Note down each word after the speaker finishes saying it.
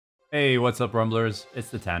Hey, what's up, Rumblers?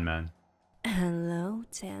 It's the Tan Man. Hello,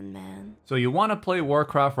 Tan Man. So you want to play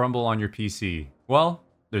Warcraft Rumble on your PC? Well,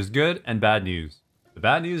 there's good and bad news. The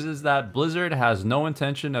bad news is that Blizzard has no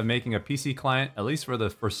intention of making a PC client, at least for the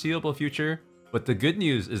foreseeable future. But the good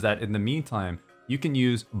news is that in the meantime, you can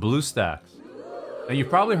use BlueStacks. Now you've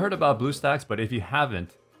probably heard about BlueStacks, but if you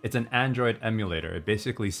haven't, it's an Android emulator. It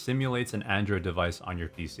basically simulates an Android device on your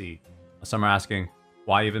PC. Some are asking,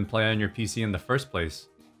 why even play on your PC in the first place?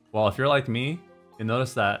 Well, if you're like me, you'll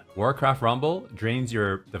notice that Warcraft Rumble drains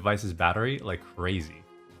your device's battery like crazy.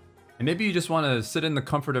 And maybe you just want to sit in the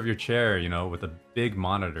comfort of your chair, with a big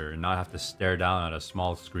monitor and not have to stare down at a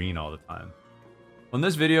small screen all the time. Well, in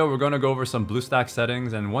this video, we're going to go over some BlueStacks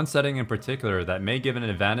settings and one setting in particular that may give an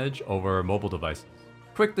advantage over mobile devices.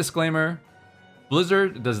 Quick disclaimer,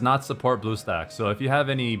 Blizzard does not support BlueStacks, so if you have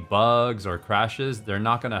any bugs or crashes, they're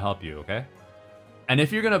not going to help you, okay? And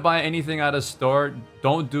if you're gonna buy anything at a store,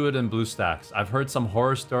 don't do it in BlueStacks. I've heard some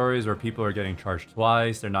horror stories where people are getting charged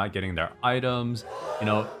twice, they're not getting their items.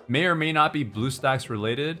 May or may not be BlueStacks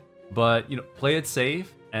related, but play it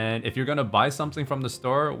safe. And if you're gonna buy something from the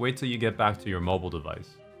store, wait till you get back to your mobile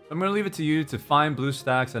device. I'm gonna leave it to you to find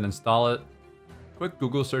BlueStacks and install it. Quick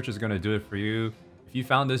Google search is gonna do it for you. If you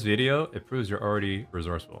found this video, it proves you're already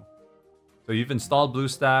resourceful. So you've installed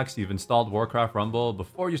BlueStacks, you've installed Warcraft Rumble.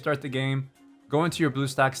 Before you start the game, go into your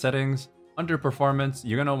BlueStacks settings. Under performance,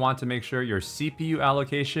 you're gonna want to make sure your CPU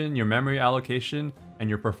allocation, your memory allocation, and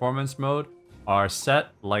your performance mode are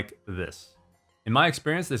set like this. In my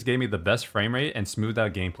experience, this gave me the best frame rate and smoothed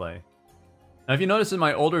out gameplay. Now, if you notice in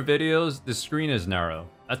my older videos, the screen is narrow.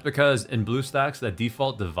 That's because in BlueStacks, the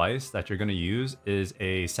default device that you're gonna use is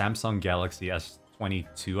a Samsung Galaxy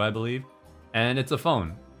S22, I believe, and it's a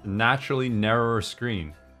phone, naturally narrower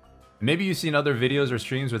screen. Maybe you've seen other videos or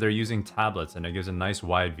streams where they're using tablets and it gives a nice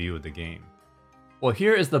wide view of the game. Well,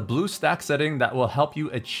 here is the BlueStacks setting that will help you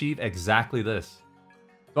achieve exactly this.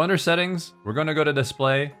 So under settings, we're gonna go to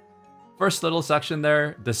display. First little section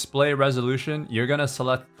there, display resolution, you're gonna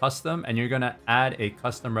select custom and you're gonna add a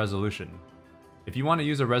custom resolution. If you wanna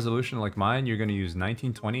use a resolution like mine, you're gonna use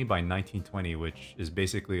 1920 by 1920, which is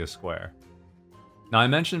basically a square. Now I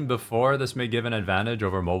mentioned before this may give an advantage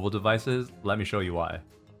over mobile devices, let me show you why.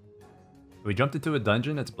 We jumped into a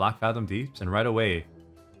dungeon, it's Black Fathom Deeps, and right away,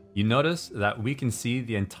 you notice that we can see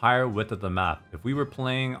the entire width of the map. If we were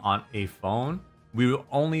playing on a phone, we would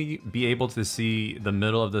only be able to see the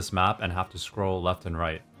middle of this map and have to scroll left and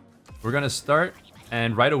right. We're gonna start,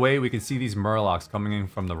 and right away we can see these murlocs coming in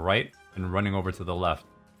from the right and running over to the left.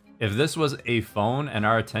 If this was a phone and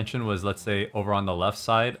our attention was, let's say, over on the left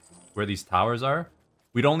side where these towers are,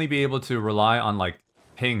 we'd only be able to rely on like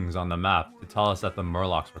pings on the map to tell us that the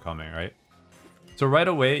murlocs were coming, right? So right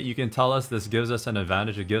away, you can tell us this gives us an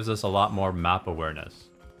advantage. It gives us a lot more map awareness.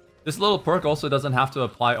 This little perk also doesn't have to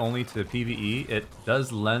apply only to PvE. It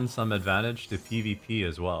does lend some advantage to PvP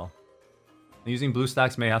as well. Using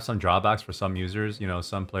BlueStacks may have some drawbacks for some users.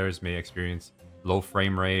 Some players may experience low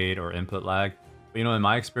frame rate or input lag. But in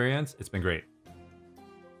my experience, it's been great.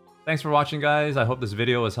 Thanks for watching, guys. I hope this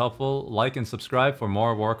video was helpful. Like and subscribe for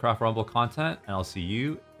more Warcraft Rumble content, and I'll see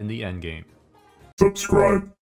you in the endgame. Subscribe.